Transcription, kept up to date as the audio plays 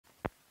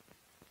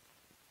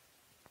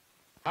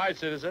Hi,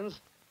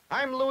 citizens.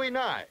 I'm Louis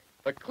Nye,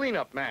 the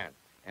cleanup man,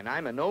 and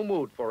I'm in no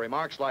mood for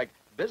remarks like,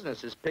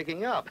 business is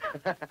picking up.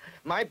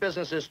 My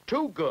business is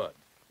too good.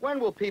 When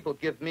will people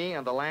give me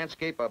and the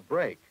landscape a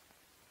break?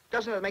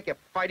 Doesn't it make you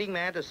fighting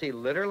mad to see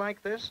litter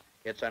like this?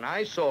 It's an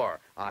eyesore,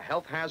 a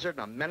health hazard,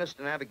 and a menace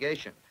to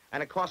navigation.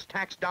 And it costs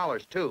tax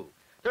dollars, too.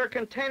 There are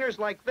containers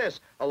like this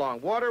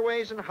along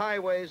waterways and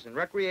highways and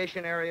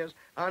recreation areas,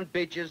 on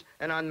beaches,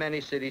 and on many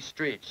city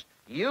streets.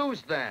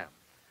 Use them.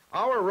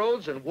 Our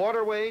roads and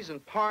waterways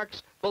and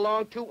parks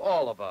belong to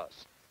all of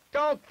us.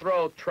 Don't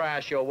throw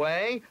trash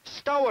away.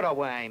 Stow it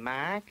away,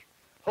 Mac.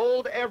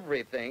 Hold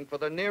everything for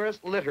the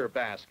nearest litter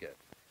basket.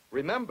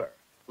 Remember,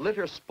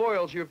 litter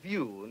spoils your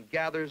view and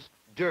gathers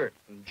dirt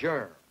and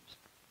germs.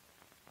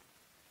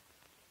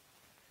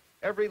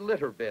 Every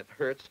litter bit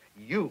hurts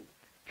you.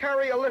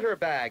 Carry a litter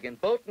bag in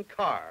boat and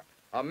car.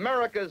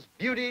 America's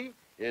beauty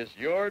is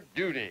your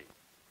duty.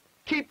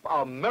 Keep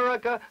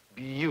America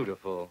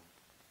beautiful.